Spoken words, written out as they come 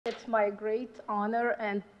It's my great honor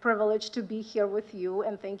and privilege to be here with you,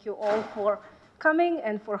 and thank you all for coming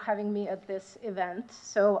and for having me at this event.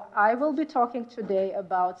 So I will be talking today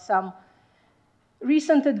about some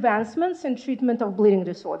recent advancements in treatment of bleeding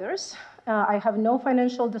disorders. I have no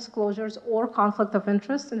financial disclosures or conflict of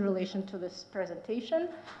interest in relation to this presentation.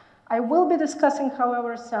 I will be discussing,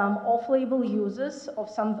 however, some off-label uses of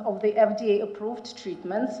some of the FDA-approved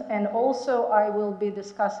treatments, and also I will be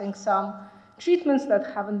discussing some treatments that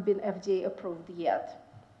haven't been FDA-approved yet.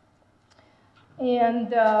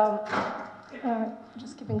 And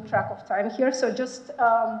just keeping track of time here, so just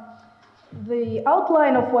the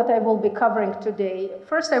outline of what I will be covering today.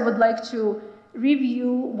 First, I would like to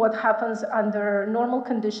review what happens under normal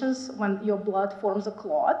conditions when your blood forms a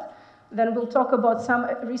clot. Then we'll talk about some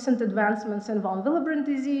recent advancements in von Willebrand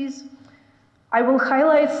disease. I will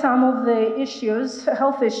highlight some of the issues,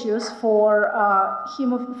 health issues for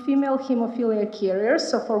female hemophilia carriers,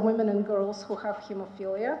 so for women and girls who have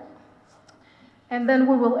hemophilia. And then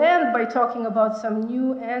we will end by talking about some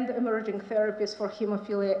new and emerging therapies for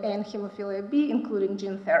hemophilia A and hemophilia B, including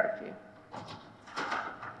gene therapy.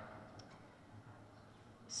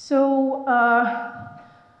 So,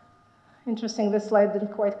 interesting, this slide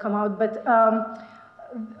didn't quite come out, but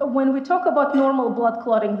when we talk about normal blood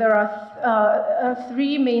clotting, there are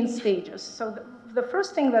three main stages. So the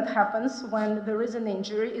first thing that happens when there is an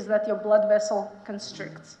injury is that your blood vessel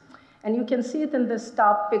constricts. And you can see it in this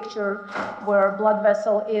top picture where blood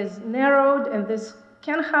vessel is narrowed, and this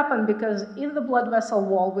can happen because in the blood vessel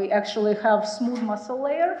wall, we actually have smooth muscle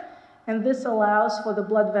layer, and this allows for the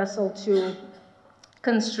blood vessel to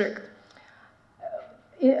constrict.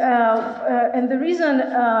 And the reason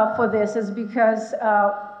for this is because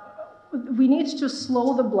we need to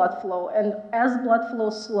slow the blood flow, and as blood flow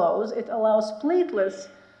slows, it allows platelets,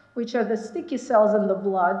 which are the sticky cells in the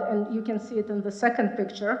blood, and you can see it in the second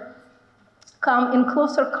picture, come in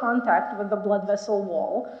closer contact with the blood vessel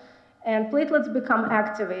wall, and platelets become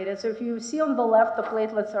activated. So if you see on the left, the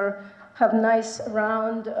platelets have nice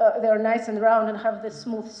round, they're nice and round and have this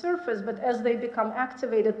smooth surface, but as they become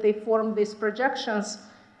activated, they form these projections,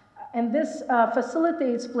 and this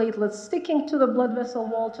facilitates platelets sticking to the blood vessel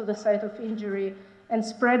wall to the site of injury and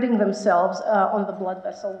spreading themselves on the blood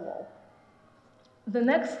vessel wall. The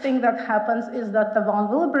next thing that happens is that the von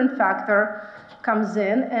Willebrand factor comes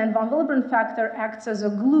in, and von Willebrand factor acts as a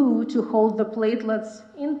glue to hold the platelets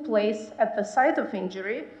in place at the site of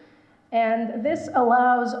injury, and this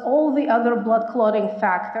allows all the other blood clotting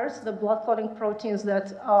factors, the blood clotting proteins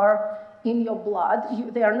that are in your blood.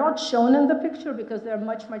 They are not shown in the picture because they're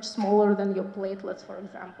much, much smaller than your platelets, for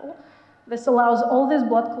example. This allows all these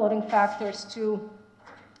blood clotting factors to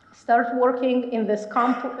start working in this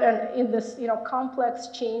complex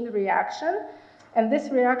chain reaction. And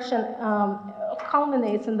this reaction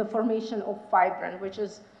culminates in the formation of fibrin, which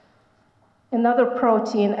is another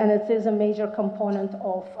protein, and it is a major component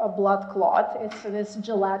of a blood clot. It's this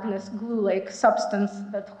gelatinous glue-like substance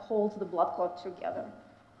that holds the blood clot together.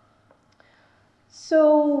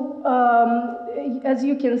 So, as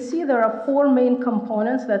you can see, there are four main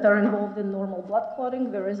components that are involved in normal blood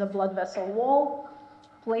clotting. There is a blood vessel wall,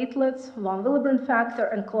 platelets, von Willebrand factor,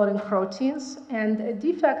 and clotting proteins. And a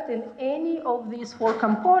defect in any of these four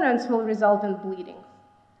components will result in bleeding.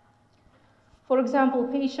 For example,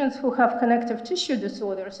 patients who have connective tissue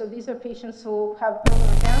disorder, so these are patients who have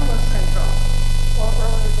Ehlers-Danlos syndrome or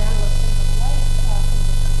Ehlers-Danlos syndrome-like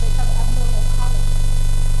conditions, they have abnormal collagen.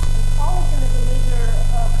 And collagen is a major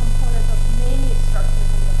component of many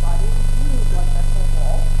structures in the body, including blood vessel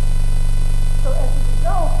wall. So as a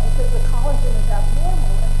result, because the collagen is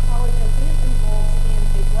abnormal and collagen is involved in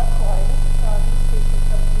the blood clotting, these patients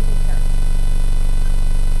have bleeding tendencies.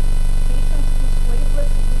 Patients whose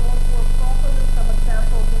platelets do not work properly, some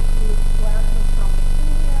examples include plasma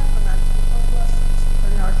thrombocythemia, Hermann-Stein's,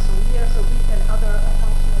 Bernard-Soulier, and other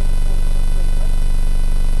functional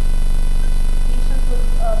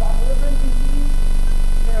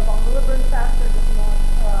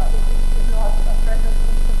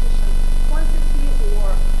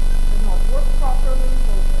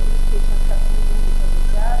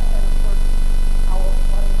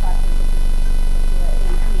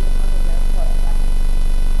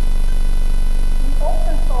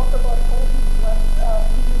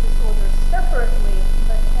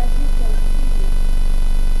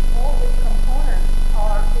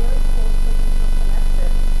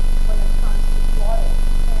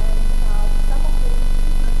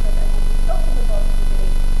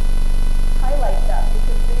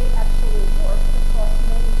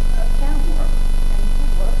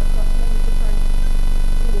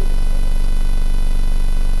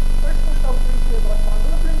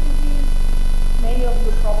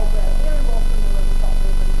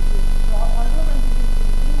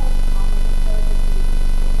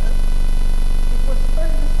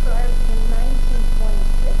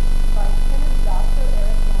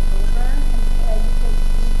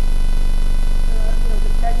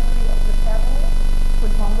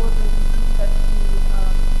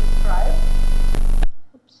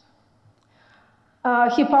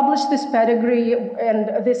He published this pedigree,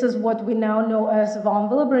 and this is what we now know as von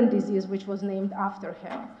Willebrand disease, which was named after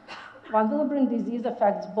him. Von Willebrand disease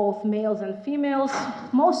affects both males and females.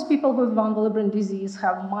 Most people with von Willebrand disease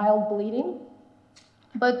have mild bleeding,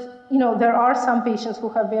 but there are some patients who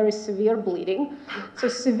have very severe bleeding. So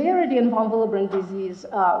severity in von Willebrand disease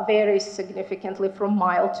varies significantly from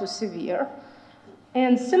mild to severe.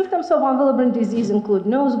 And symptoms of von Willebrand disease include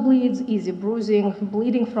nosebleeds, easy bruising,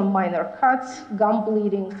 bleeding from minor cuts, gum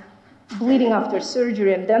bleeding, bleeding after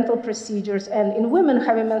surgery and dental procedures, and in women,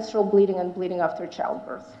 heavy menstrual bleeding and bleeding after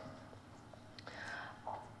childbirth.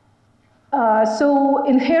 So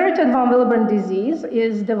inherited von Willebrand disease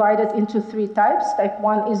is divided into 3 types. Type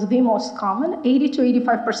 1 is the most common. 80 to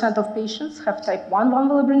 85% of patients have type 1 von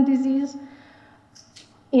Willebrand disease.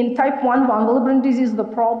 In type 1 von Willebrand disease, the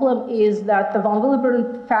problem is that the von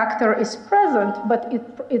Willebrand factor is present, but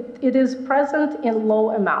it is present in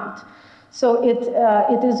low amount. So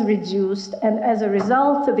it is reduced, and as a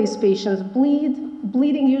result, these patients bleed.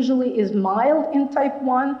 Bleeding usually is mild in type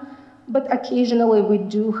 1, but occasionally we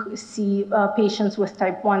do see patients with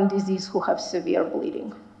type 1 disease who have severe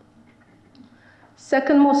bleeding.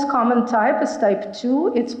 Second most common type is type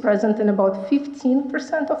 2. It's present in about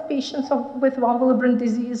 15% of patients with von Willebrand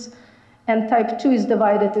disease. And type 2 is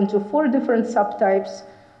divided into 4 different subtypes.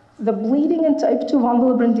 The bleeding in type 2 von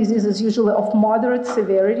Willebrand disease is usually of moderate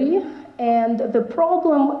severity. And the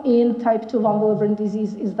problem in type 2 von Willebrand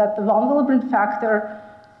disease is that the von Willebrand factor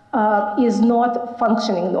is not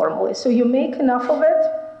functioning normally. So you make enough of it.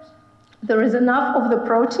 There is enough of the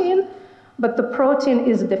protein, but the protein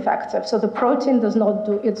is defective, so the protein does not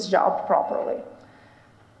do its job properly.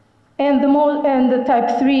 And the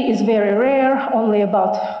type 3 is very rare. Only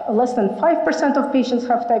about less than 5% of patients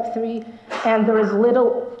have type 3, and there is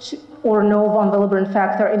little or no von Willebrand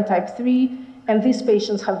factor in type 3, and these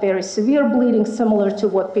patients have very severe bleeding, similar to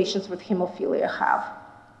what patients with hemophilia have.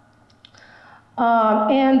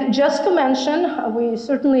 And just to mention, we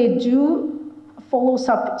certainly do follow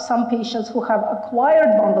some patients who have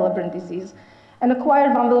acquired von Willebrand disease. And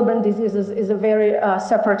acquired von Willebrand disease is a very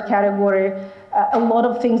separate category. A lot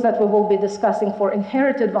of things that we will be discussing for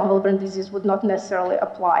inherited von Willebrand disease would not necessarily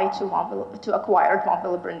apply to acquired von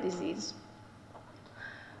Willebrand disease.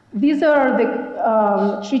 These are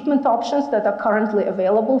the treatment options that are currently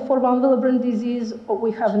available for von Willebrand disease.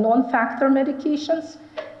 We have non-factor medications,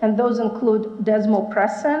 and those include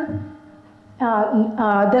desmopressin.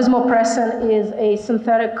 Desmopressin is a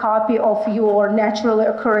synthetic copy of your naturally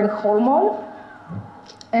occurring hormone.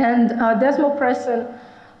 And desmopressin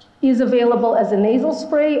is available as a nasal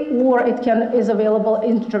spray, or it is available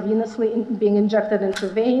intravenously, being injected into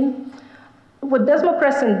vein. What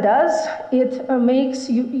desmopressin does, it makes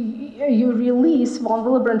you release von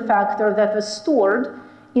Willebrand factor that is stored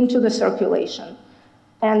into the circulation.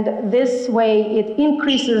 And this way, it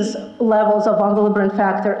increases levels of von Willebrand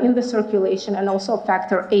factor in the circulation and also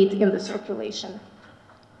factor 8 in the circulation.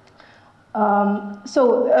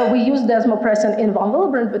 We use desmopressin in von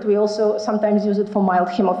Willebrand, but we also sometimes use it for mild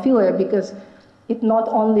hemophilia because it not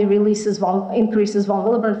only increases von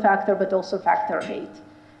Willebrand factor, but also factor 8.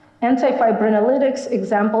 Antifibrinolytics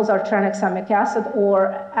examples are tranexamic acid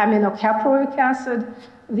or aminocaproic acid.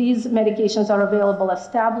 These medications are available as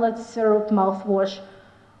tablets, syrup, mouthwash,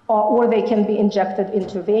 or they can be injected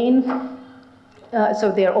into vein.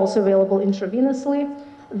 So they are also available intravenously.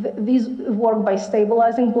 These work by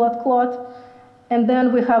stabilizing blood clot. And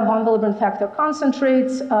then we have von Willebrand factor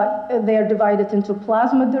concentrates. They are divided into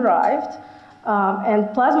plasma-derived.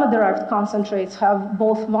 And plasma-derived concentrates have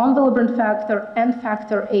both von Willebrand factor and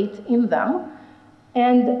factor 8 in them.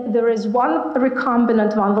 And there is one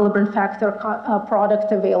recombinant von Willebrand factor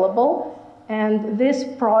product available. And this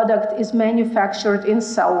product is manufactured in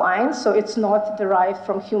cell lines, so it's not derived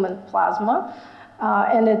from human plasma.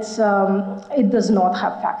 And it does not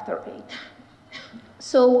have factor 8.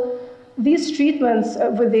 So these treatments,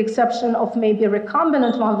 with the exception of maybe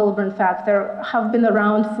recombinant von Willebrand factor, have been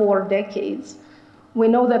around for decades. We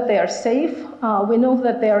know that they are safe. We know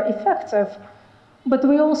that they are effective. But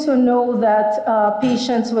we also know that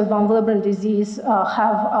patients with von Willebrand disease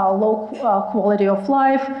have a low quality of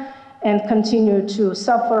life and continue to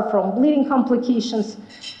suffer from bleeding complications.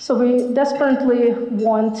 So we desperately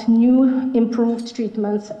want new, improved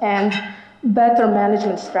treatments and better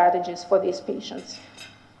management strategies for these patients.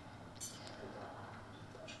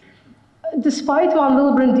 Despite von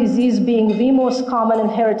Willebrand disease being the most common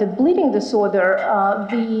inherited bleeding disorder,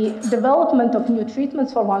 the development of new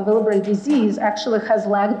treatments for von Willebrand disease actually has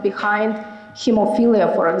lagged behind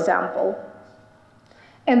hemophilia, for example.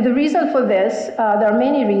 And the reason for this, there are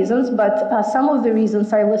many reasons, but some of the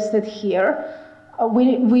reasons I listed here.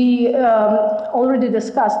 We already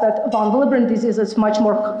discussed that von Willebrand disease is much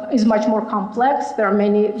more complex. There are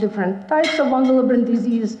many different types of von Willebrand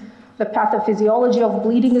disease. The pathophysiology of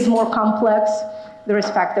bleeding is more complex. There is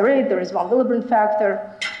factor VIII, there is von Willebrand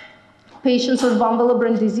factor. Patients with von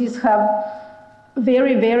Willebrand disease have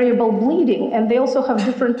very variable bleeding, and they also have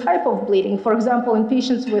different type of bleeding. For example, in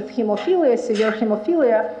patients with hemophilia, severe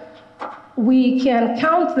hemophilia, we can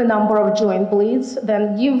count the number of joint bleeds,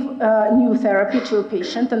 then give new therapy to a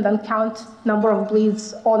patient, and then count number of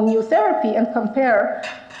bleeds on new therapy and compare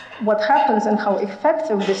what happens and how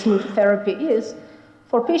effective this new therapy is.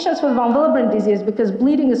 For patients with von Willebrand disease, because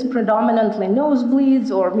bleeding is predominantly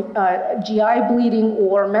nosebleeds or GI bleeding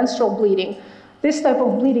or menstrual bleeding, this type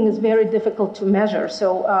of bleeding is very difficult to measure.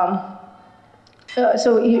 So,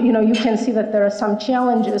 you can see that there are some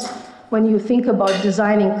challenges when you think about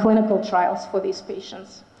designing clinical trials for these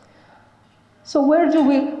patients. So where do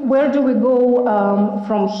we go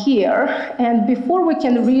from here? And before we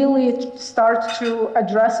can really start to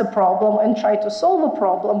address a problem and try to solve a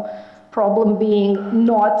problem being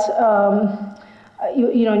not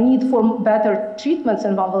need for better treatments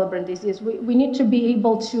in von Willebrand disease, we need to be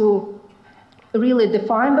able to really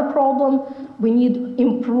define the problem. We need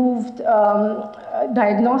improved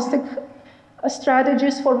diagnostic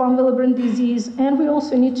strategies for von Willebrand disease, and we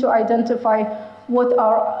also need to identify what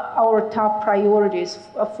are our top priorities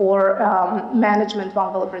for management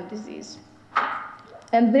von Willebrand disease.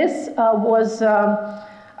 And this was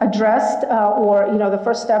addressed, the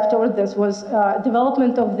first step toward this was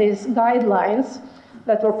development of these guidelines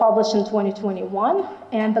that were published in 2021,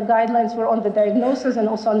 and the guidelines were on the diagnosis and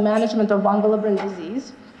also on management of von Willebrand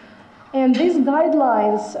disease. And these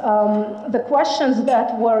guidelines, the questions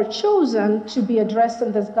that were chosen to be addressed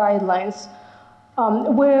in these guidelines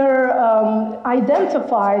were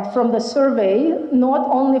identified from the survey, not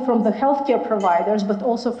only from the healthcare providers, but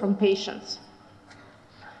also from patients.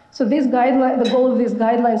 So these the goal of these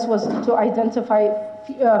guidelines was to identify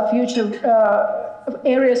future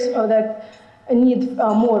areas that need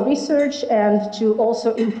more research and to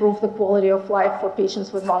also improve the quality of life for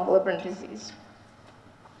patients with von Willebrand disease.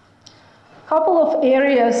 Couple of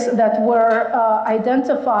areas that were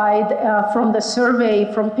identified from the survey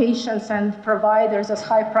from patients and providers as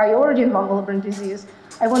high priority in von Willebrand disease,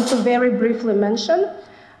 I want to very briefly mention.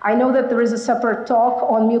 I know that there is a separate talk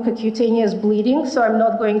on mucocutaneous bleeding, so I'm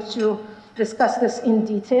not going to discuss this in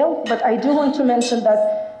detail, but I do want to mention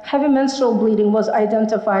that heavy menstrual bleeding was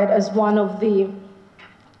identified as one of the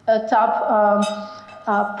top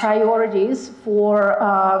priorities for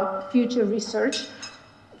future research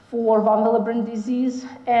for von Willebrand disease,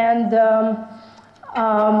 and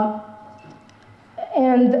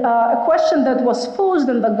a question that was posed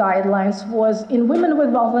in the guidelines was, in women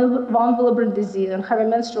with von Willebrand disease and heavy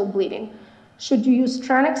menstrual bleeding, should you use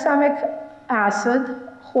tranexamic acid,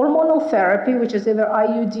 hormonal therapy, which is either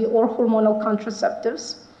IUD or hormonal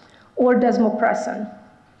contraceptives, or desmopressin?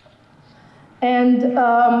 And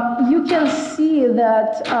you can see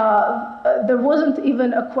that there wasn't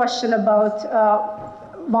even a question about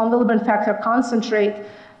von Willebrand factor concentrate,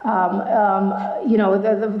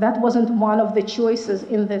 that wasn't one of the choices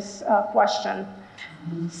in this question.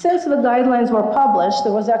 Since the guidelines were published,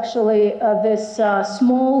 there was actually this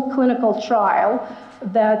small clinical trial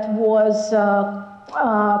that was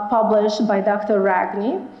published by Dr.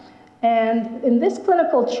 Ragney. And in this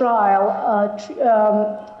clinical trial,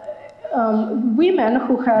 women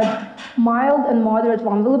who had mild and moderate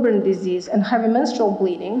von Willebrand disease and heavy menstrual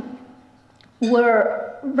bleeding were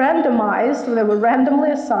randomized, they were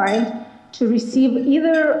randomly assigned to receive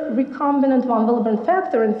either recombinant von Willebrand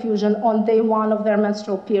factor infusion on day 1 of their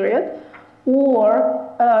menstrual period,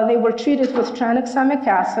 or they were treated with tranexamic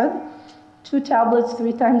acid, 2 tablets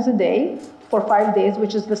 3 times a day for 5 days,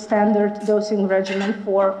 which is the standard dosing regimen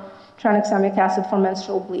for tranexamic acid for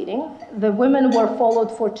menstrual bleeding. The women were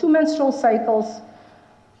followed for 2 menstrual cycles.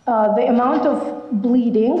 The amount of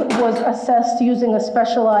bleeding was assessed using a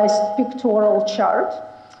specialized pictorial chart.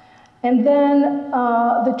 And then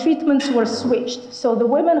the treatments were switched. So the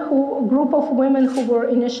group of women who were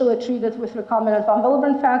initially treated with recombinant von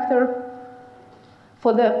Willebrand factor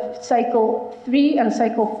for the cycle 3 and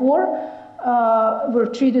cycle 4 were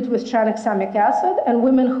treated with tranexamic acid, and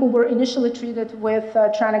women who were initially treated with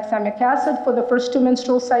tranexamic acid for the first 2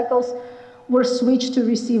 menstrual cycles were switched to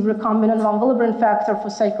receive recombinant von Willebrand factor for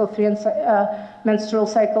cycle 3 and menstrual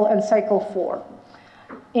cycle and cycle 4.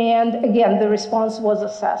 And again, the response was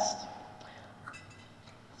assessed.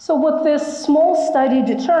 So what this small study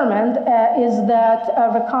determined is that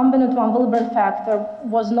recombinant von Willebrand factor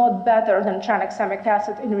was not better than tranexamic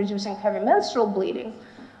acid in reducing heavy menstrual bleeding.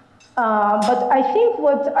 But I think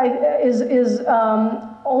what is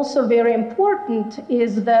also very important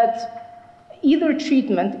is that either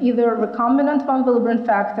treatment, either recombinant von Willebrand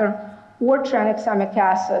factor or tranexamic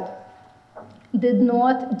acid, did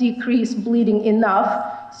not decrease bleeding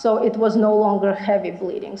enough, so it was no longer heavy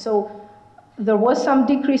bleeding. So there was some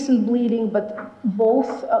decrease in bleeding, but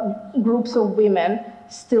both groups of women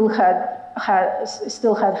still had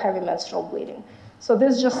heavy menstrual bleeding. So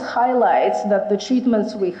this just highlights that the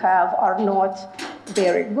treatments we have are not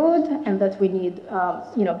very good, and that we need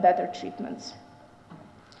better treatments.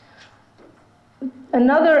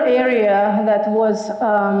 Another area that was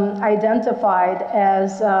identified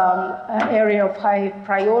as an area of high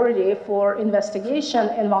priority for investigation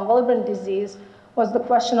in von Willebrand disease was the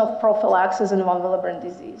question of prophylaxis in von Willebrand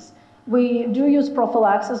disease. We do use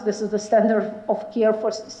prophylaxis. This is the standard of care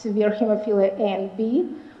for severe hemophilia A and B,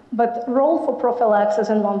 but role for prophylaxis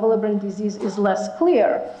in von Willebrand disease is less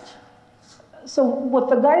clear. So what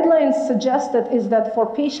the guidelines suggested is that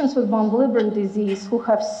for patients with von Willebrand disease who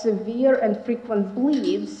have severe and frequent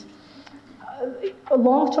bleeds,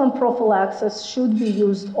 long-term prophylaxis should be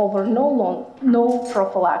used over no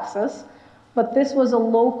prophylaxis. But this was a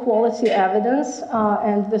low-quality evidence,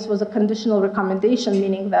 and this was a conditional recommendation,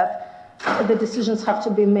 meaning that the decisions have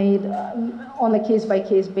to be made on a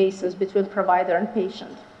case-by-case basis between provider and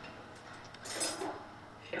patient.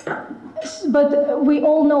 But we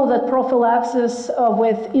all know that prophylaxis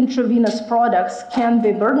with intravenous products can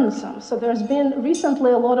be burdensome. So there's been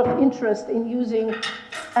recently a lot of interest in using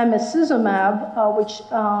emicizumab, which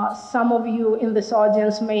some of you in this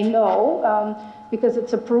audience may know, because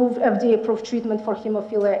it's approved, FDA-approved treatment for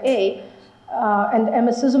hemophilia A. And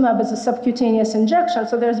emicizumab is a subcutaneous injection.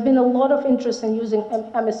 So there's been a lot of interest in using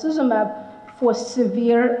emicizumab for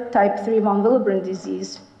severe type 3 von Willebrand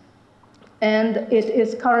disease. And it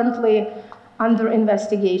is currently under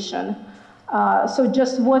investigation. So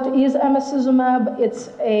just what is emicizumab? It's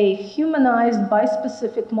a humanized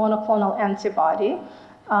bispecific monoclonal antibody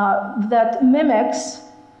that mimics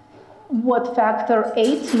what factor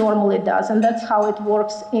VIII normally does, and that's how it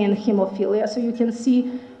works in hemophilia. So you can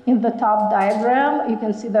see in the top diagram, you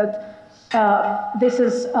can see that this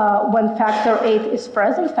is when factor VIII is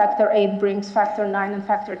present. Factor VIII brings factor IX and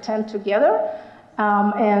factor X together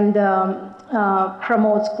and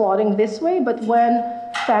promotes clotting this way. But when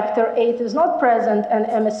factor VIII is not present and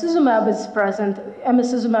emicizumab is present,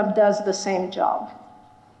 emicizumab does the same job.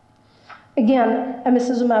 Again,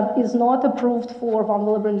 emicizumab is not approved for von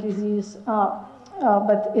Willebrand disease,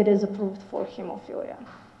 but it is approved for hemophilia.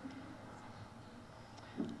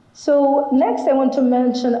 So next, I want to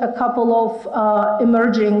mention a couple of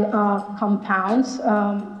emerging compounds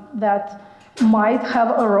that might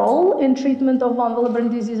have a role in treatment of von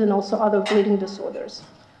Willebrand disease and also other bleeding disorders.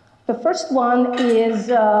 The first one is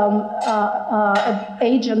an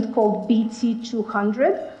agent called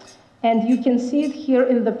BT200. And you can see it here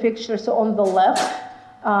in the picture. So on the left,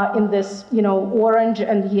 in this orange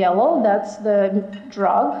and yellow, that's the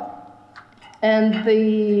drug. And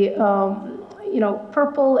the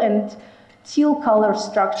purple and teal color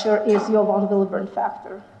structure is your von Willebrand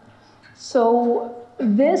factor. So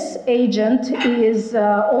this agent is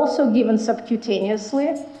also given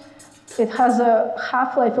subcutaneously. It has a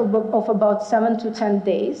half-life of about 7 to 10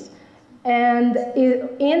 days. And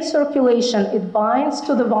in circulation, it binds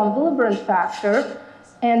to the von Willebrand factor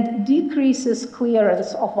and decreases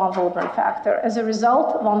clearance of von Willebrand factor. As a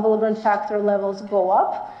result, von Willebrand factor levels go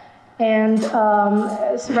up. And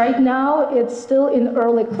right now, it's still in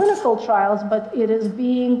early clinical trials, but it is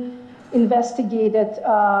being investigated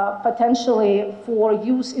potentially for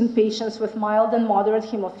use in patients with mild and moderate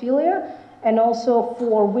hemophilia, and also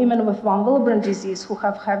for women with von Willebrand disease who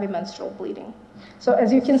have heavy menstrual bleeding. So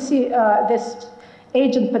as you can see, this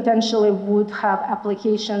agent potentially would have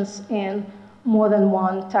applications in more than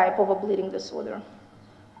one type of a bleeding disorder.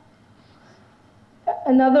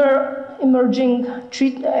 Another emerging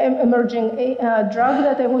drug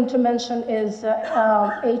that I want to mention is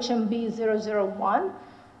HMB-001.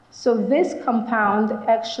 So this compound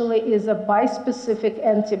actually is a bispecific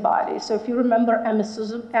antibody. So if you remember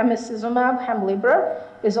emicizumab, Hemlibra,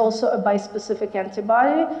 is also a bispecific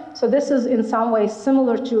antibody. So this is in some ways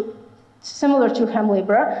similar to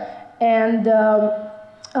Hemlibra. And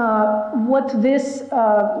what this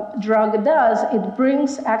drug does, it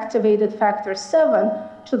brings activated factor VII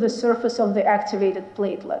to the surface of the activated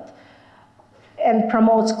platelet and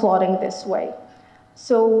promotes clotting this way.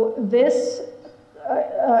 So this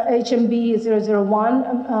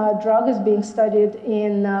HMB-001 drug is being studied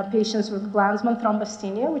in patients with Glanzmann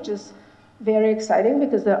thrombocythemia, which is very exciting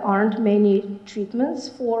because there aren't many treatments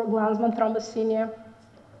for Glanzmann thrombocythemia.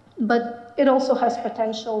 but it also has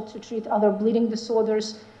potential to treat other bleeding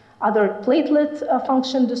disorders, other platelet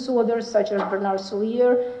function disorders, such as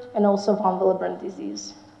Bernard-Soulier, and also von Willebrand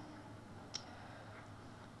disease.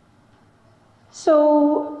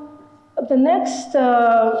 So the next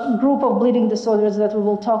group of bleeding disorders that we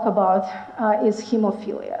will talk about is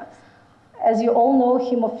hemophilia. As you all know,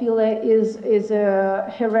 hemophilia is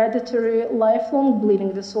a hereditary lifelong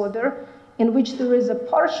bleeding disorder in which there is a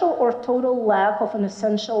partial or total lack of an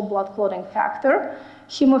essential blood clotting factor.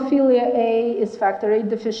 Hemophilia A is factor VIII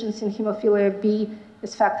deficiency, and hemophilia B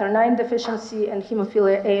is factor IX deficiency, and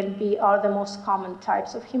hemophilia A and B are the most common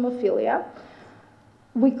types of hemophilia.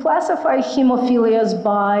 We classify hemophilias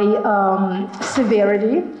by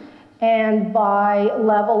severity and by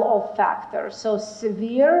level of factor. So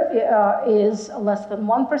severe is less than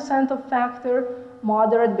 1% of factor,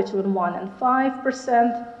 moderate between 1 and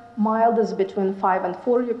 5%, mild is between 5 and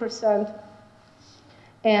 40%,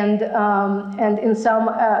 and in some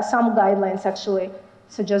guidelines actually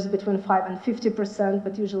suggest between 5 and 50%,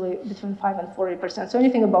 but usually between 5 and 40%. So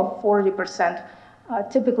anything above 40%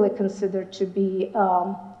 typically considered to be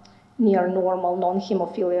near normal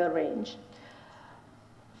non-hemophilia range.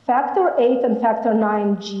 Factor VIII and factor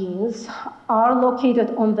IX genes are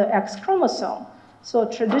located on the X chromosome. So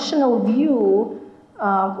a traditional view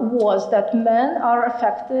was that men are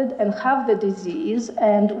affected and have the disease,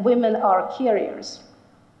 and women are carriers.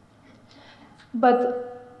 But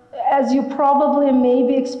as you probably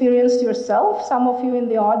maybe experienced yourself, some of you in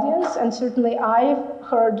the audience, and certainly I've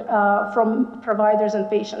heard from providers and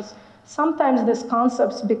patients, sometimes this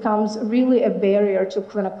concept becomes really a barrier to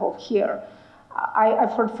clinical care.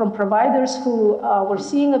 I've heard from providers who were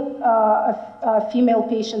seeing a female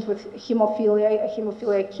patient with hemophilia, a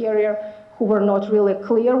hemophilia carrier, who were not really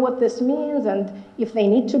clear what this means and if they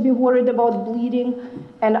need to be worried about bleeding.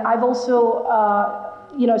 And I've also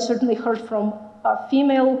certainly heard from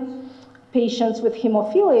female patients with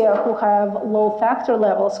hemophilia who have low factor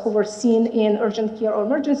levels, who were seen in urgent care or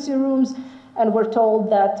emergency rooms and were told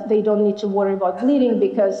that they don't need to worry about bleeding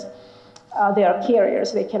because they are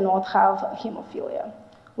carriers, they cannot have hemophilia,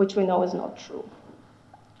 which we know is not true.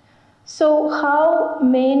 So how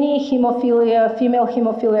many female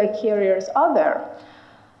hemophilia carriers are there?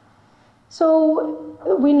 So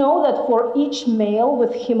we know that for each male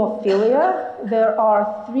with hemophilia, there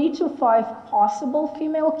are 3 to 5 possible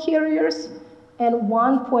female carriers and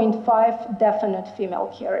 1.5 definite female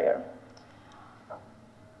carrier.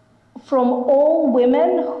 From all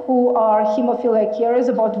women who are hemophilia carriers,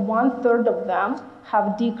 about 1/3 of them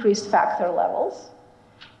have decreased factor levels.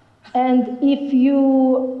 And if you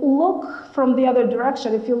look from the other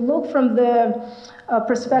direction, if you look from the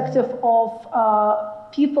perspective of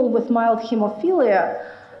people with mild hemophilia,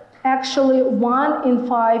 actually 1 in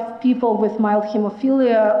 5 people with mild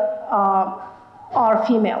hemophilia are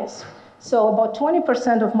females. So about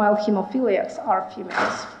 20% of mild hemophiliacs are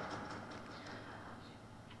females.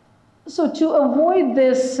 So to avoid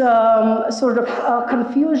this sort of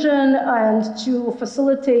confusion and to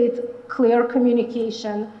facilitate clear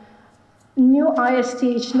communication, new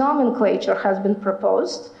ISTH nomenclature has been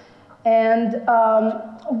proposed. And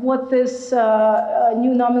what this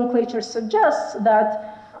new nomenclature suggests that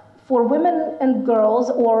for women and girls,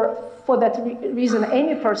 or for that reason,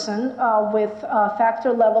 any person with a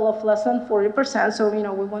factor level of less than 40%, so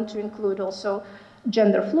we want to include also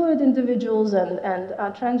gender fluid individuals and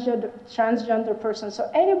transgender persons. So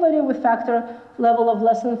anybody with factor level of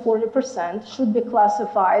less than 40% should be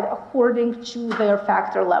classified according to their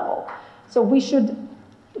factor level. So we should,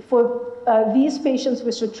 for these patients,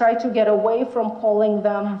 we should try to get away from calling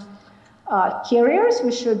them carriers.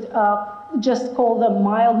 We should just call them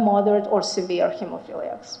mild, moderate, or severe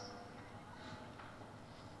hemophiliacs.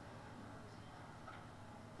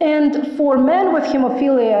 And for men with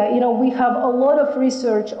hemophilia, we have a lot of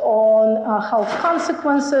research on health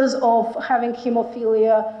consequences of having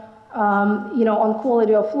hemophilia, on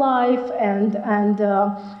quality of life and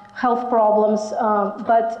health problems.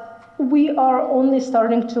 But we are only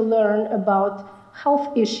starting to learn about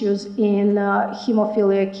health issues in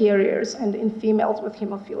hemophilia carriers and in females with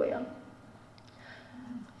hemophilia.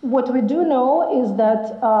 What we do know is that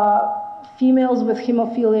females with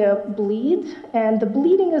hemophilia bleed, and the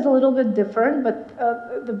bleeding is a little bit different, but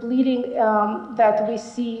the bleeding that we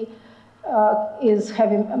see is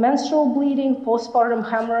having menstrual bleeding, postpartum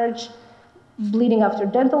hemorrhage, bleeding after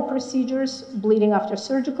dental procedures, bleeding after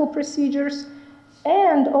surgical procedures,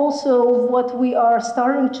 and also what we are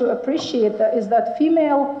starting to appreciate is that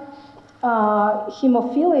female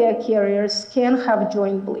hemophilia carriers can have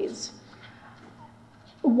joint bleeds.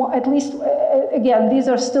 at least, again, these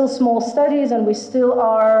are still small studies, and we still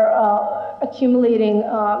are accumulating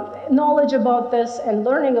knowledge about this and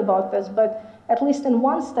learning about this, but at least in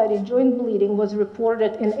one study, joint bleeding was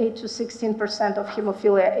reported in 8 to 16% of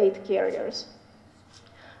hemophilia 8 carriers.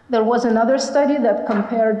 There was another study that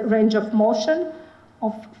compared range of motion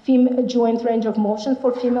of joint range of motion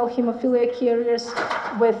for female hemophilia carriers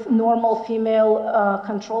with normal female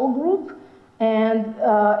control group. And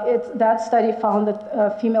that study found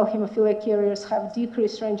that female hemophilia carriers have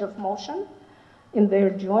decreased range of motion in their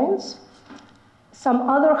joints. Some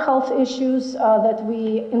other health issues that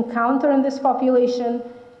we encounter in this population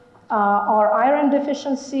are iron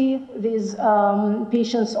deficiency. These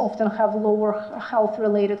patients often have lower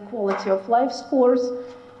health-related quality of life scores.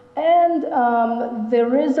 And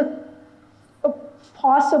there is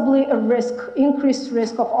possibly a increased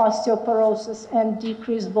risk of osteoporosis and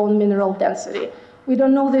decreased bone mineral density. We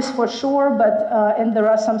don't know this for sure, but, and there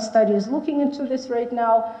are some studies looking into this right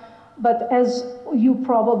now. But as you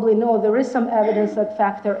probably know, there is some evidence that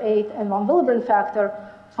factor VIII and von Willebrand factor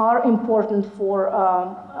are important for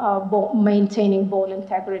maintaining bone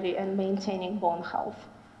integrity and maintaining bone health.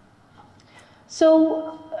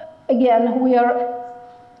 So again, we are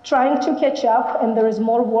trying to catch up, and there is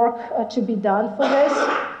more work to be done for this.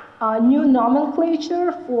 New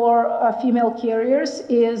nomenclature for female carriers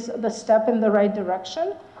is the step in the right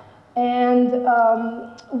direction. And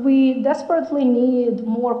we desperately need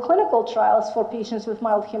more clinical trials for patients with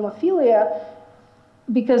mild hemophilia,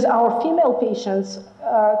 because our female patients,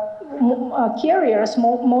 carriers,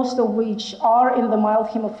 most of which are in the mild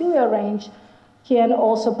hemophilia range, can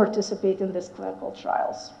also participate in these clinical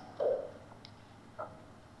trials.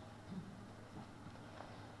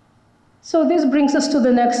 So this brings us to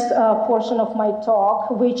the next portion of my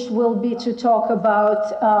talk, which will be to talk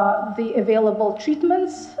about the available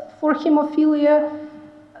treatments for hemophilia,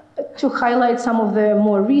 to highlight some of the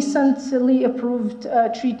more recently approved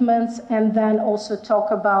treatments, and then also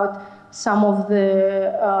talk about some of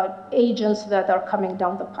the agents that are coming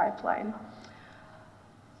down the pipeline.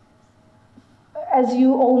 As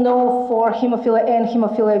you all know, for hemophilia A and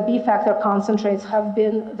hemophilia B, factor concentrates have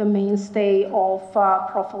been the mainstay of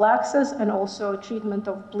prophylaxis and also treatment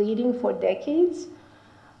of bleeding for decades.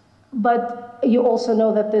 But you also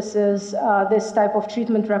know that this type of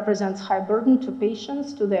treatment represents high burden to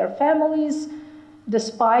patients, to their families.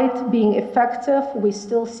 Despite being effective, we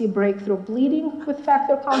still see breakthrough bleeding with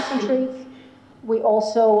factor concentrates. We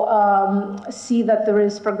also see that there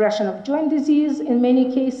is progression of joint disease in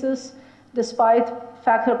many cases, despite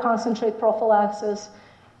factor concentrate prophylaxis,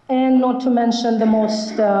 and not to mention the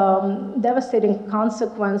most devastating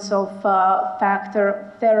consequence of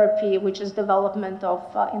factor therapy, which is development of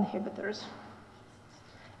inhibitors.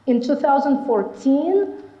 In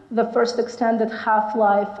 2014, the first extended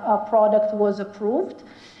half-life product was approved,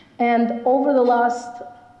 and over the last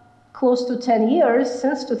close to 10 years,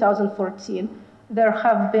 since 2014, there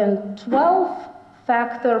have been 12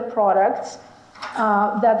 factor products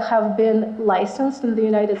that have been licensed in the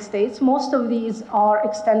United States. Most of these are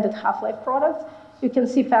extended half-life products. You can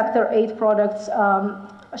see factor VIII products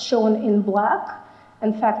shown in black,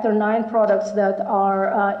 and factor IX products that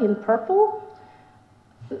are in purple.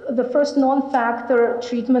 The first non-factor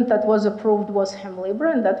treatment that was approved was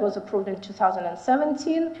Hemlibra, and that was approved in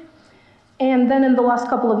 2017. And then in the last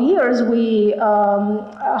couple of years, we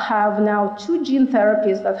have now 2 gene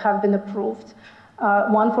therapies that have been approved.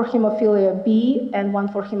 One for hemophilia B and one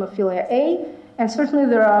for hemophilia A. And certainly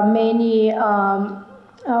there are many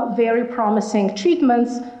very promising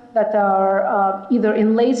treatments that are either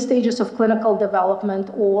in late stages of clinical development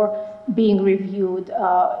or being reviewed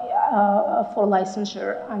for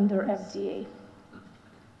licensure under FDA.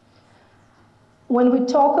 When we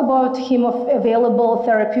talk about available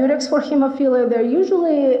therapeutics for hemophilia, they're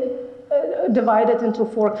usually divided into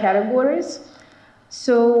 4 categories.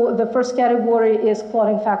 So the first category is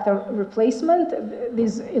clotting factor replacement.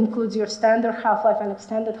 This includes your standard half-life and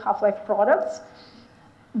extended half-life products.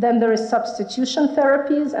 Then there is substitution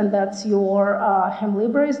therapies, and that's your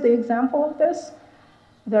Hemlibra is the example of this.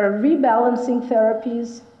 There are rebalancing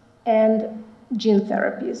therapies and gene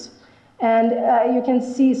therapies. And you can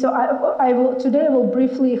see, so today I will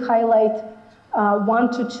briefly highlight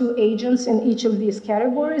 1 to 2 agents in each of these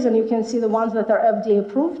categories, and you can see the ones that are FDA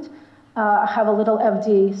approved have a little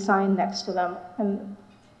FDA sign next to them. And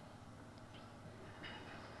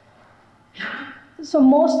so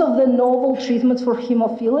most of the novel treatments for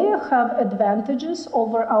hemophilia have advantages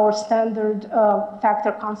over our standard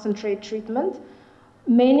factor concentrate treatment.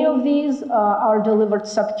 Many of these are delivered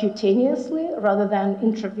subcutaneously rather than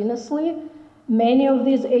intravenously. Many of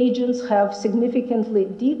these agents have significantly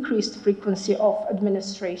decreased frequency of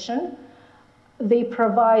administration. They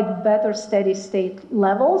provide better steady state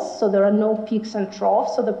levels, so there are no peaks and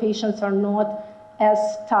troughs, so the patients are not as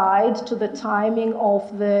tied to the timing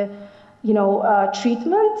of the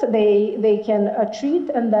treatment. They can treat,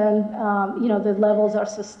 and then the levels are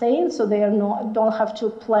sustained, so they don't have to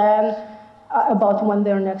plan about when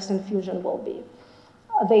their next infusion will be.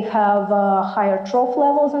 They have higher trough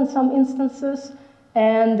levels in some instances,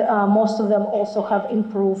 and most of them also have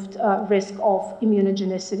improved risk of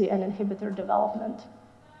immunogenicity and inhibitor development.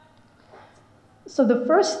 So the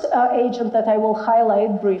first agent that I will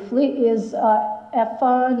highlight briefly is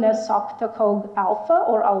efanesoctocog alpha,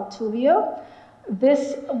 or Altuvio.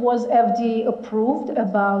 This was FDA approved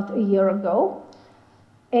about a year ago.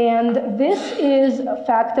 And this is a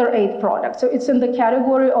factor VIII product. So it's in the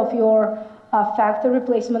category of your factor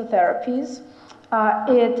replacement therapies.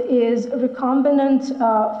 It is recombinant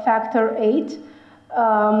factor VIII,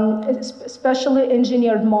 specially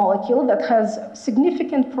engineered molecule that has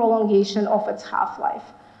significant prolongation of its half-life.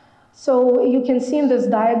 So you can see in this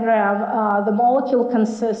diagram, the molecule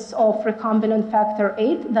consists of recombinant factor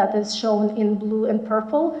VIII that is shown in blue and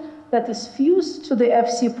purple, that is fused to the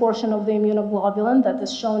Fc portion of the immunoglobulin that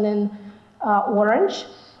is shown in orange.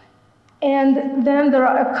 And then there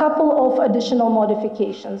are a couple of additional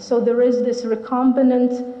modifications. So there is this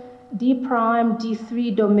recombinant D'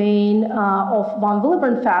 D3 domain of von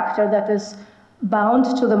Willebrand factor that is bound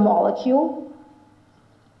to the molecule.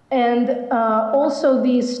 And also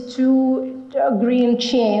these two green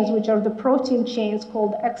chains, which are the protein chains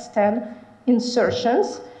called X10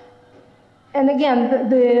 insertions. And again,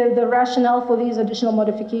 the rationale for these additional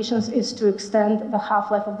modifications is to extend the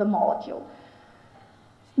half-life of the molecule.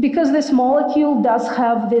 Because this molecule does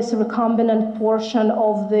have this recombinant portion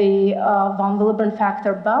of the von Willebrand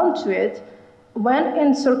factor bound to it, when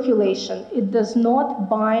in circulation, it does not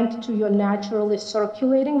bind to your naturally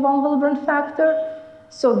circulating von Willebrand factor.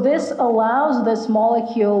 So this allows this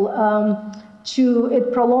molecule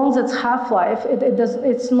it prolongs its half-life.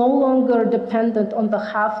 It's no longer dependent on the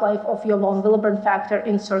half-life of your von Willebrand factor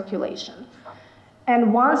in circulation.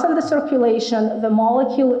 And once in the circulation, the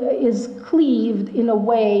molecule is cleaved in a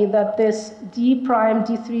way that this D'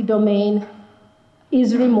 D3 domain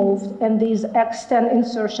is removed, and these X10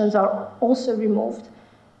 insertions are also removed.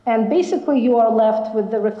 And basically, you are left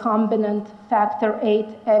with the recombinant factor VIII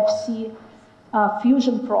Fc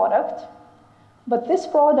fusion product. But this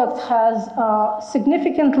product has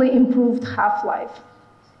significantly improved half-life.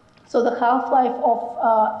 So the half-life of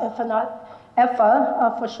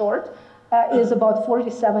EFA for short, is about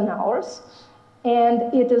 47 hours.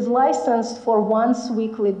 And it is licensed for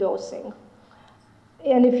once-weekly dosing.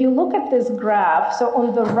 And if you look at this graph, so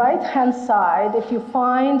on the right-hand side,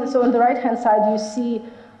 on the right-hand side, you see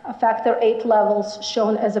factor VIII levels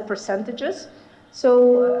shown as a percentages.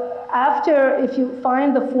 So if you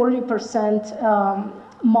find the 40%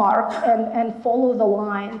 mark and follow the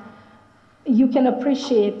line, you can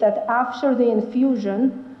appreciate that after the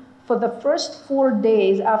infusion, for the first 4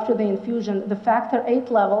 days after the infusion, the factor VIII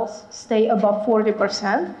levels stay above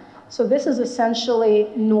 40%. So this is essentially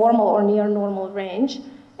normal or near normal range.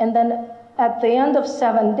 And then at the end of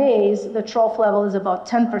 7 days, the trough level is about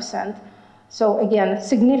 10%. So again,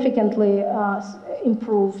 significantly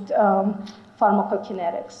improved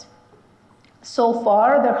pharmacokinetics. So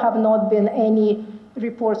far, there have not been any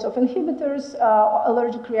reports of inhibitors,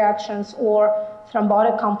 allergic reactions, or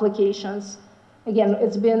thrombotic complications. Again,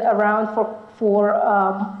 it's been around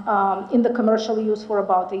in the commercial use for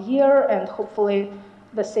about a year, and hopefully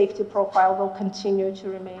the safety profile will continue to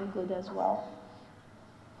remain good as well.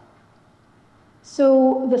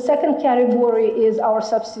 So the second category is our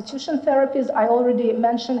substitution therapies. I already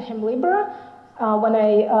mentioned Hemlibra when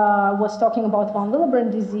I was talking about von Willebrand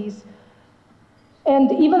disease.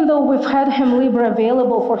 And even though we've had Hemlibra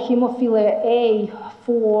available for hemophilia A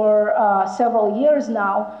for several years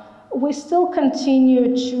now, we still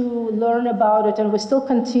continue to learn about it, and we still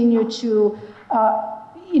continue to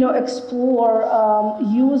explore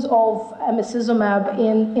use of emicizumab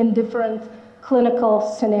in different clinical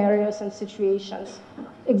scenarios and situations.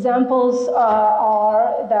 Examples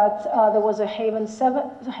are that there was a Haven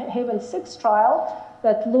 6 trial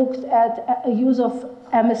that looked at a use of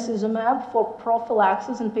emicizumab for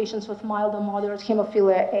prophylaxis in patients with mild or moderate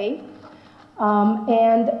hemophilia A.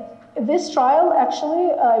 And this trial,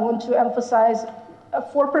 actually, I want to emphasize,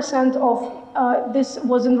 4% of this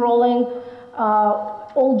was enrolling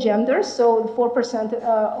all genders, so 4%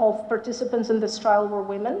 of participants in this trial were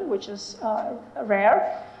women, which is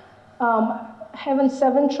rare.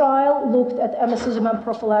 Heaven-7 trial looked at emicizumab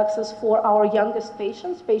prophylaxis for our youngest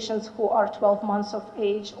patients, patients who are 12 months of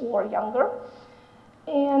age or younger.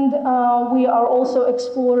 And we are also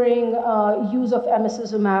exploring use of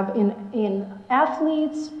emicizumab in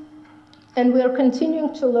athletes. And we are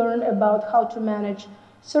continuing to learn about how to manage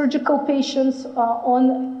surgical patients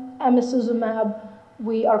on emicizumab.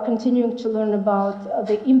 We are continuing to learn about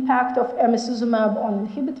the impact of emicizumab on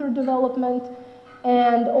inhibitor development,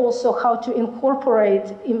 and also how to incorporate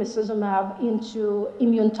emicizumab into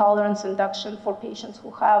immune tolerance induction for patients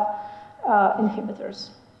who have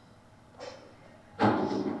inhibitors.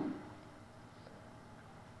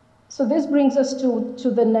 So this brings us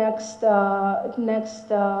to the next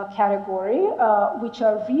category, which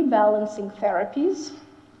are rebalancing therapies.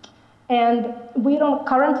 And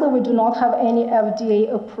currently we do not have any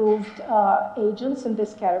FDA-approved agents in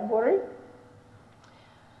this category.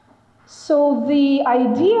 So the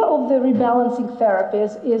idea of the rebalancing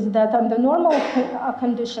therapies is that under normal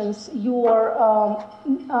conditions, your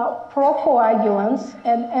procoagulants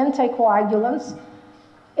and anticoagulants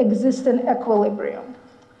exist in equilibrium.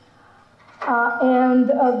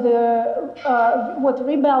 What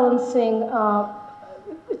rebalancing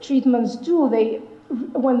treatments do,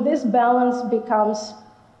 when this balance becomes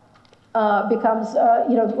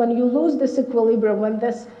when you lose this equilibrium, when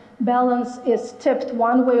this balance is tipped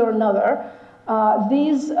one way or another,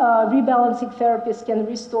 these rebalancing therapies can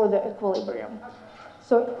restore the equilibrium.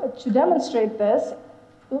 So to demonstrate this,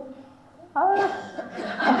 I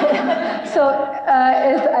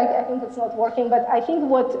think it's not working, but I think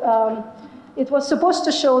what it was supposed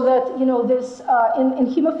to show that, this in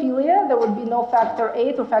hemophilia, there would be no factor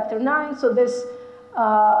 8 or factor 9, so this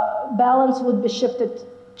balance would be shifted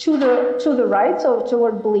to the right, so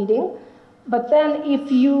toward bleeding. But then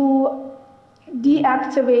if you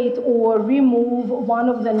deactivate or remove one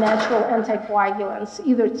of the natural anticoagulants,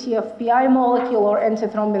 either TFPI molecule or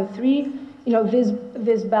antithrombin 3,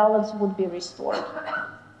 this balance would be restored.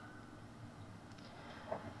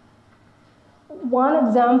 One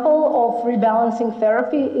example of rebalancing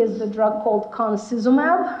therapy is the drug called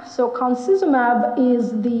concizumab. So concizumab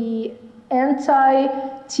is the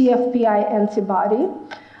anti-TFPI antibody.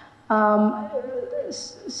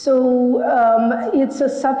 It's a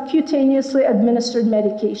subcutaneously administered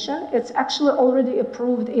medication. It's actually already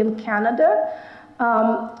approved in Canada.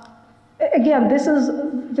 Again, this is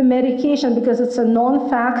the medication, because it's a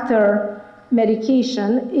non-factor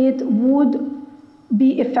medication. It would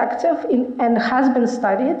be effective and has been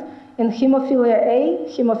studied in hemophilia A,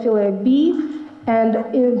 hemophilia B, and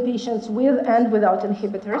in patients with and without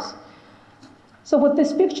inhibitors. So what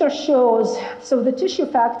this picture shows, so the tissue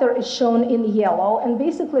factor is shown in yellow, and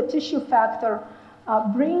basically tissue factor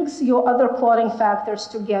brings your other clotting factors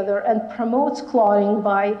together and promotes clotting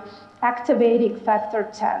by activating factor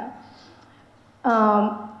 10.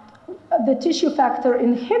 The tissue factor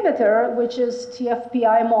inhibitor, which is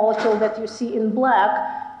TFPI molecule that you see in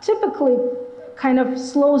black, typically kind of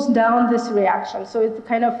slows down this reaction. So it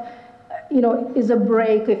kind of, is a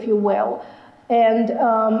brake, if you will. And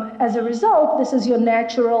as a result, this is your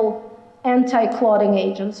natural anti-clotting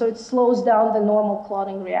agent. So it slows down the normal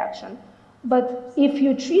clotting reaction. But if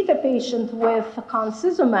you treat a patient with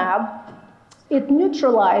concizumab, it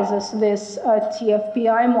neutralizes this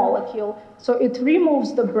TFPI molecule. So it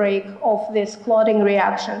removes the brake of this clotting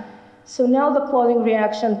reaction. So now the clotting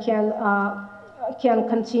reaction can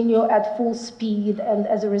continue at full speed, and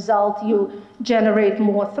as a result, you generate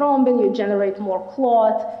more thrombin, you generate more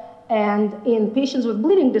clot, and in patients with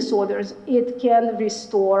bleeding disorders, it can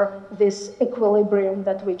restore this equilibrium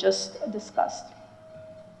that we just discussed.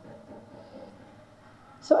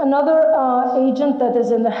 So another agent that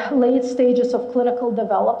is in the late stages of clinical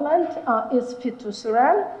development is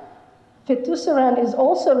fitusiran. Fitusiran is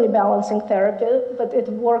also rebalancing therapy, but it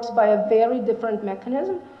works by a very different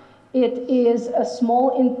mechanism. It is a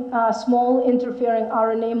small interfering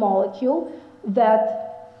RNA molecule that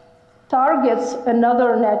targets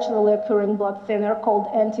another naturally occurring blood thinner called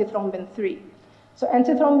antithrombin 3. So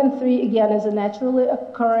antithrombin 3, again, is a naturally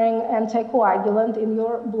occurring anticoagulant in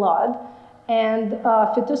your blood. And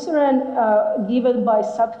fitusiran, given by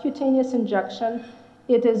subcutaneous injection,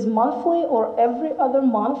 it is monthly or every other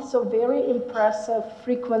month, so very impressive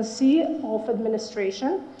frequency of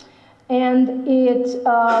administration. And it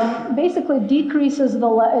basically decreases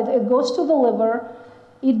it goes to the liver,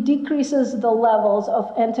 it decreases the levels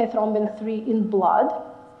of antithrombin 3 in blood.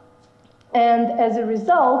 And as a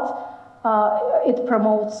result, it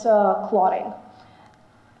promotes clotting.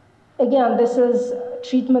 Again, this is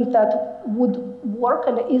treatment that would work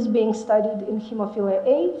and is being studied in hemophilia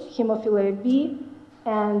A, hemophilia B,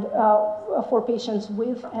 and for patients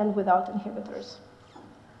with and without inhibitors.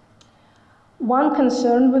 One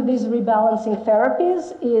concern with these rebalancing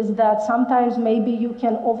therapies is that sometimes maybe you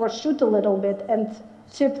can overshoot a little bit and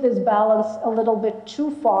tip this balance a little bit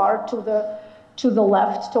too far to the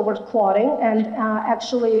left towards clotting and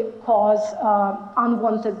actually cause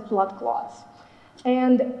unwanted blood clots.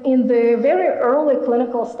 And in the very early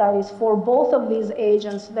clinical studies for both of these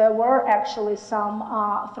agents, there were actually some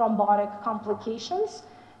thrombotic complications,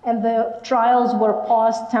 and the trials were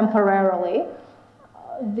paused temporarily.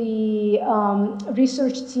 The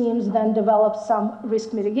research teams then developed some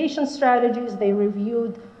risk mitigation strategies. They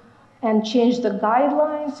reviewed and changed the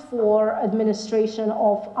guidelines for administration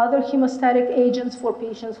of other hemostatic agents for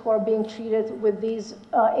patients who are being treated with these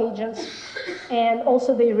agents. And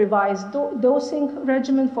also they revised dosing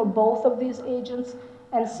regimen for both of these agents.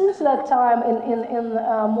 And since that time, in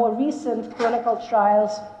more recent clinical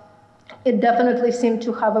trials, it definitely seemed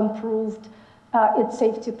to have improved its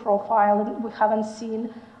safety profile. And we haven't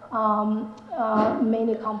seen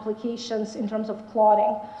many complications in terms of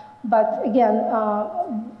clotting. But again,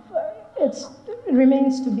 it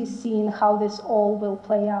remains to be seen how this all will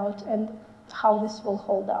play out and how this will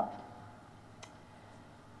hold up.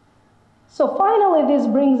 So finally, this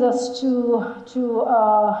brings us to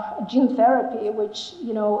gene therapy, which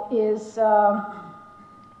is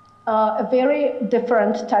a very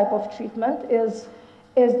different type of treatment. Is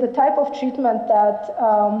the type of treatment that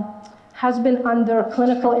has been under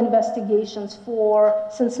clinical investigations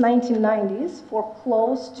since 1990s for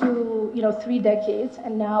close to 3 decades,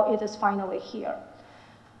 and now it is finally here.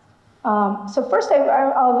 So first,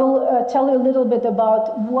 I will tell you a little bit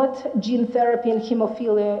about what gene therapy in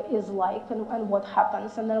hemophilia is like and what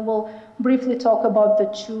happens, and then we'll briefly talk about the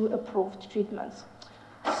 2 approved treatments.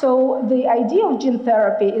 So the idea of gene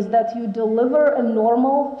therapy is that you deliver a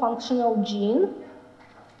normal functional gene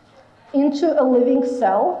into a living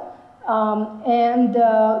cell, and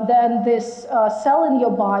then this cell in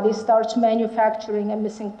your body starts manufacturing a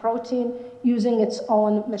missing protein using its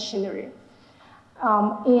own machinery.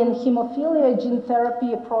 In hemophilia, gene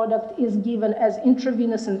therapy product is given as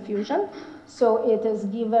intravenous infusion. So it is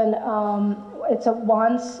given, it's a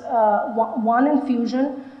one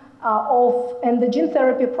infusion and the gene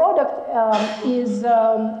therapy product is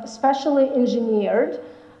specially engineered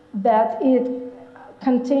that it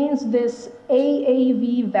contains this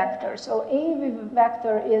AAV vector. So AAV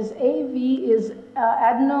vector is, AAV is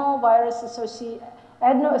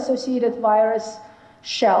adeno-associated virus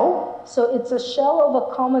shell. So it's a shell of a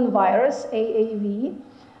common virus, AAV.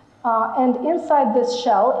 And inside this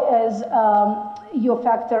shell is your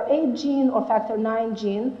factor 8 gene or factor 9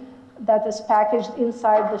 gene that is packaged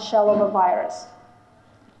inside the shell of a virus.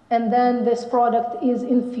 And then this product is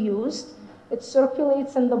infused. It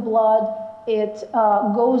circulates in the blood. It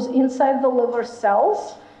goes inside the liver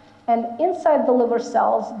cells, and inside the liver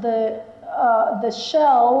cells, the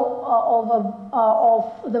shell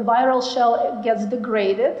of the viral shell gets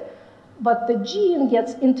degraded, but the gene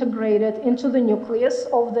gets integrated into the nucleus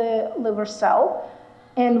of the liver cell.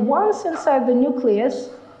 And once inside the nucleus,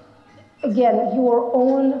 again, your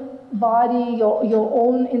own body, your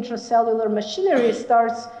own intracellular machinery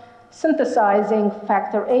starts synthesizing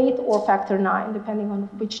factor 8 or factor 9, depending on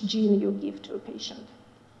which gene you give to a patient.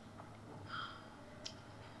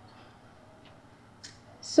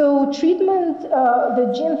 So treatment,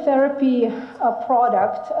 the gene therapy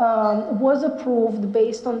product was approved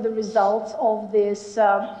based on the results of this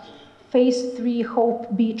phase 3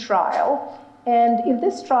 HOPE-B trial. And in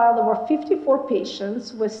this trial, there were 54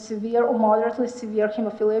 patients with severe or moderately severe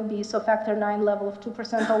hemophilia B, so factor 9 level of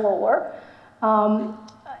 2% or lower.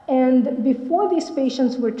 And before these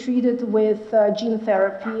patients were treated with gene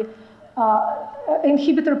therapy,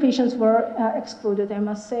 inhibitor patients were excluded, I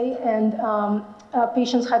must say, and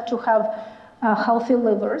patients had to have healthy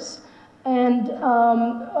livers. And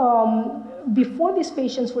before these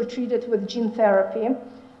patients were treated with gene therapy,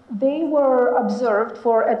 they were observed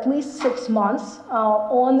for at least 6 months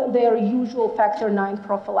on their usual factor 9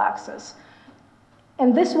 prophylaxis.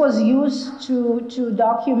 And this was used to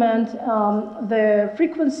document the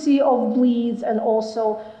frequency of bleeds and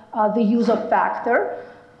also the use of factor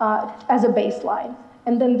as a baseline.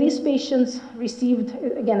 And then these patients received,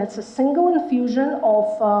 again, it's a single infusion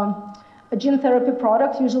of a gene therapy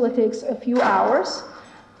product, usually takes a few hours.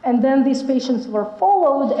 And then these patients were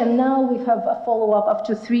followed, and now we have a follow-up up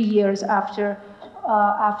to 3 years after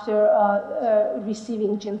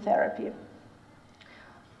receiving gene therapy.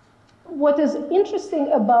 What is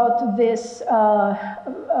interesting about this, the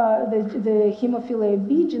hemophilia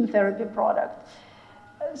B gene therapy product,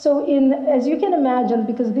 as you can imagine,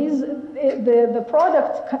 because the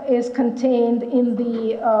product is contained in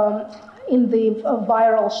the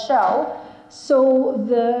viral shell, so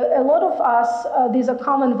a lot of us, these are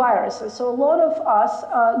common viruses, so a lot of us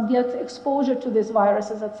get exposure to these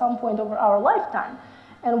viruses at some point over our lifetime.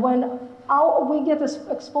 And when we get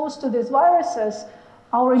exposed to these viruses,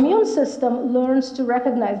 our immune system learns to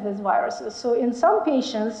recognize these viruses. So in some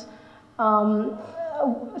patients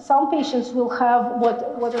will have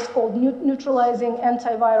what is called neutralizing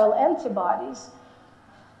antiviral antibodies.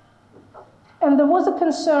 And there was a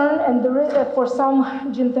concern, and for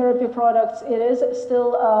some gene therapy products, it is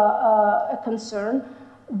still a concern,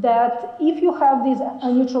 that if you have these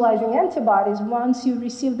neutralizing antibodies, once you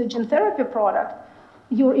receive the gene therapy product,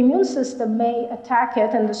 your immune system may attack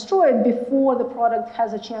it and destroy it before the product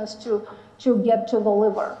has a chance to get to the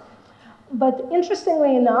liver. But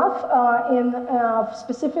interestingly enough,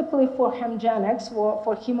 specifically for Hemgenix,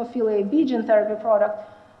 for hemophilia B gene therapy product,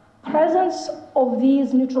 presence of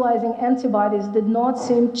these neutralizing antibodies did not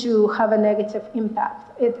seem to have a negative impact.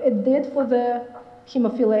 It did for the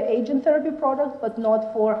hemophilia A gene therapy product, but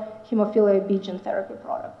not for hemophilia B gene therapy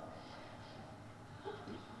product.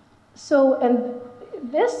 So, and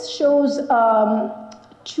this shows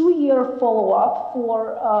 2-year follow-up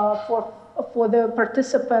for the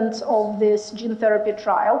participants of this gene therapy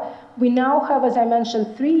trial. We now have, as I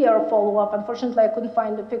mentioned, 3-year follow-up. Unfortunately, I couldn't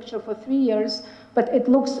find a picture for 3 years, but it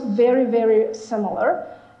looks very, very similar.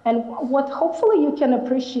 And what hopefully you can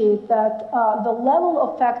appreciate that the level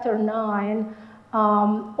of factor IX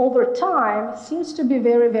over time seems to be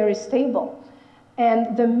very, very stable.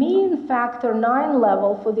 And the mean factor IX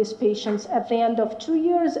level for these patients at the end of 2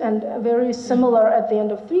 years and very similar at the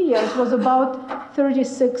end of 3 years was about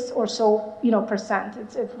 36 or so, percent.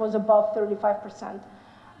 It was above 35%.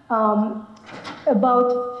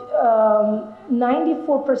 About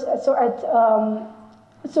 94%.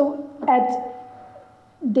 So at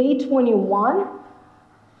day 21,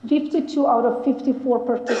 52 out of 54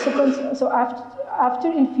 participants. So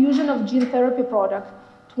after infusion of gene therapy product,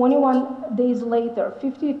 21 days later,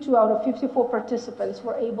 52 out of 54 participants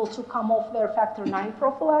were able to come off their factor IX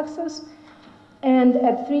prophylaxis. And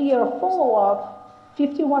at 3-year follow-up,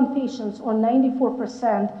 51 patients, or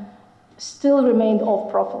 94%, still remained off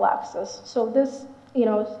prophylaxis. So this,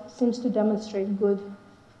 seems to demonstrate good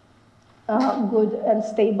and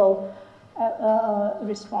stable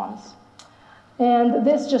response. And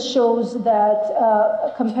this just shows that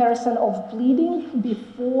a comparison of bleeding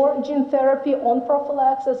before gene therapy on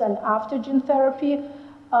prophylaxis and after gene therapy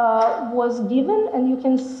was given. And you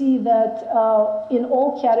can see that in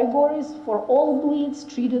all categories, for all bleeds,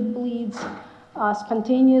 treated bleeds,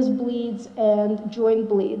 spontaneous bleeds, and joint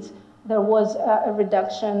bleeds, there was a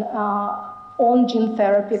reduction on gene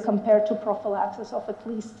therapy compared to prophylaxis of at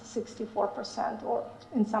least 64%, or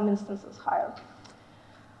in some instances higher.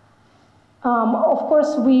 Of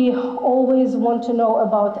course, we always want to know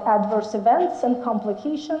about adverse events and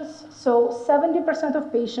complications. So 70%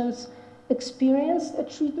 of patients experienced a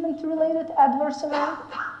treatment-related adverse event.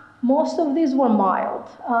 Most of these were mild,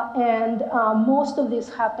 and most of these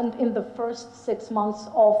happened in the first 6 months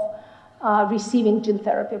of receiving gene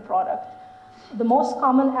therapy product. The most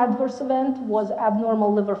common adverse event was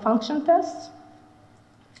abnormal liver function tests.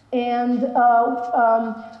 And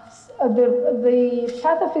the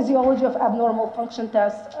pathophysiology of abnormal function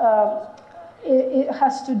tests, it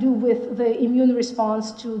has to do with the immune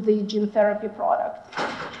response to the gene therapy product.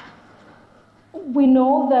 We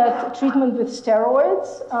know that treatment with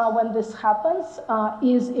steroids, when this happens,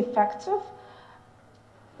 is effective.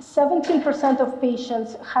 17% of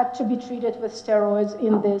patients had to be treated with steroids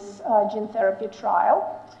in this gene therapy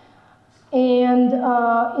trial. And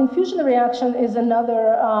infusion reaction is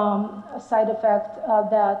another side effect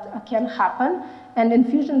that can happen, and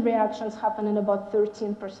infusion reactions happen in about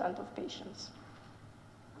 13% of patients.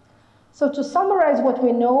 So to summarize what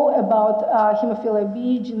we know about hemophilia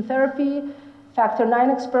B gene therapy, factor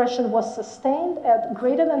IX expression was sustained at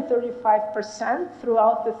greater than 35%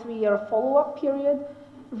 throughout the 3-year follow-up period,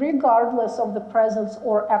 regardless of the presence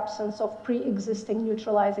or absence of pre-existing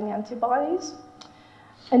neutralizing antibodies.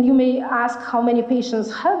 And you may ask how many patients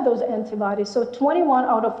had those antibodies. So 21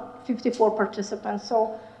 out of 54 participants.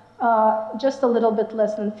 So just a little bit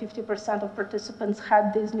less than 50% of participants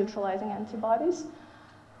had these neutralizing antibodies.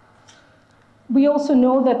 We also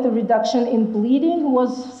know that the reduction in bleeding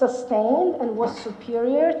was sustained and was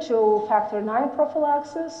superior to factor IX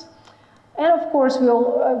prophylaxis. And of course,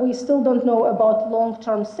 we still don't know about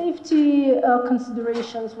long-term safety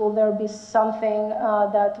considerations. Will there be something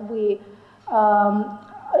that we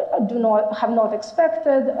have not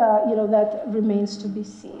expected, that remains to be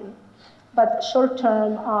seen. But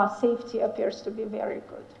short-term safety appears to be very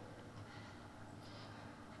good.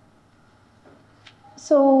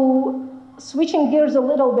 So switching gears a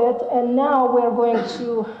little bit, and now we're going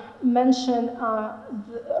to mention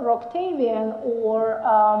Roctavian, or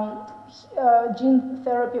gene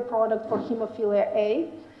therapy product for hemophilia A.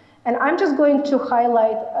 And I'm just going to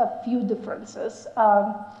highlight a few differences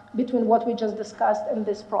between what we just discussed and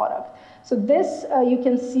this product. So this, you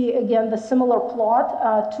can see, again, the similar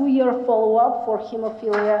plot, 2-year follow-up for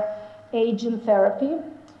hemophilia A gene therapy.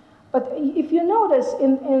 But if you notice,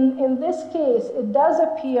 in this case, it does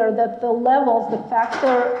appear that the levels, the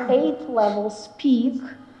factor 8 levels, peak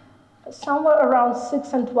somewhere around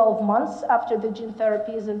 6 and 12 months after the gene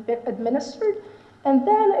therapy is administered. And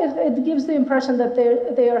then it gives the impression that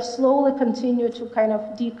they are slowly continue to kind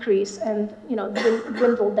of decrease and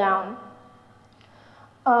dwindle down.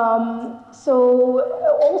 So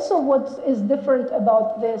also what is different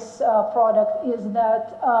about this product is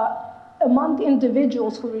that among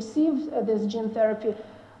individuals who receive this gene therapy,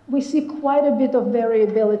 we see quite a bit of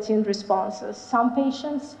variability in responses. Some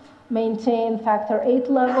patients maintain factor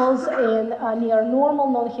 8 levels in near normal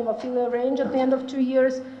non-hemophilia range at the end of 2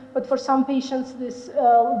 years, but for some patients,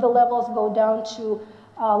 the levels go down to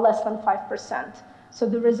less than 5%. So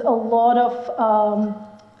there is a lot of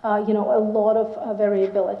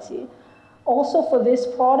variability. Also for this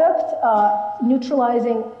product,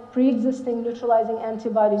 pre-existing neutralizing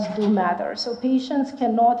antibodies do matter. So patients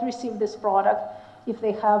cannot receive this product if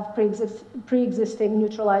they have pre-existing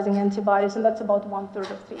neutralizing antibodies, and that's about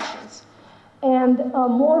 1/3 of patients. And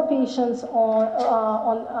more patients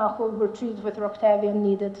who were treated with Roctavian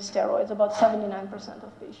needed steroids, about 79%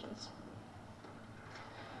 of patients.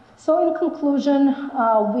 So in conclusion,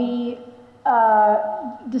 we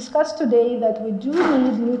discussed today that we do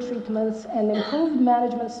need new treatments and improved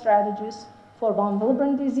management strategies for von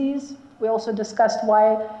Willebrand disease. We also discussed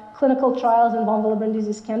why clinical trials in von Willebrand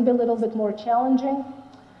disease can be a little bit more challenging.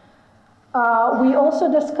 We also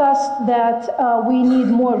discussed that we need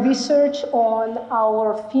more research on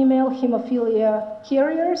our female hemophilia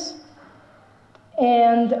carriers,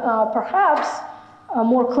 and perhaps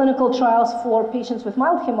more clinical trials for patients with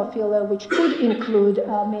mild hemophilia, which could include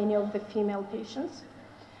many of the female patients.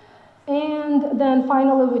 And then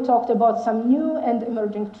finally, we talked about some new and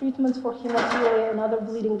emerging treatments for hemophilia and other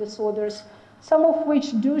bleeding disorders, some of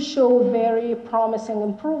which do show very promising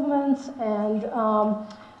improvements and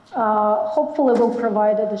hopefully will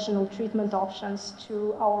provide additional treatment options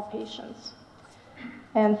to our patients.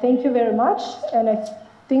 And thank you very much. And I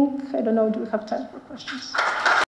don't know, do we have time for questions?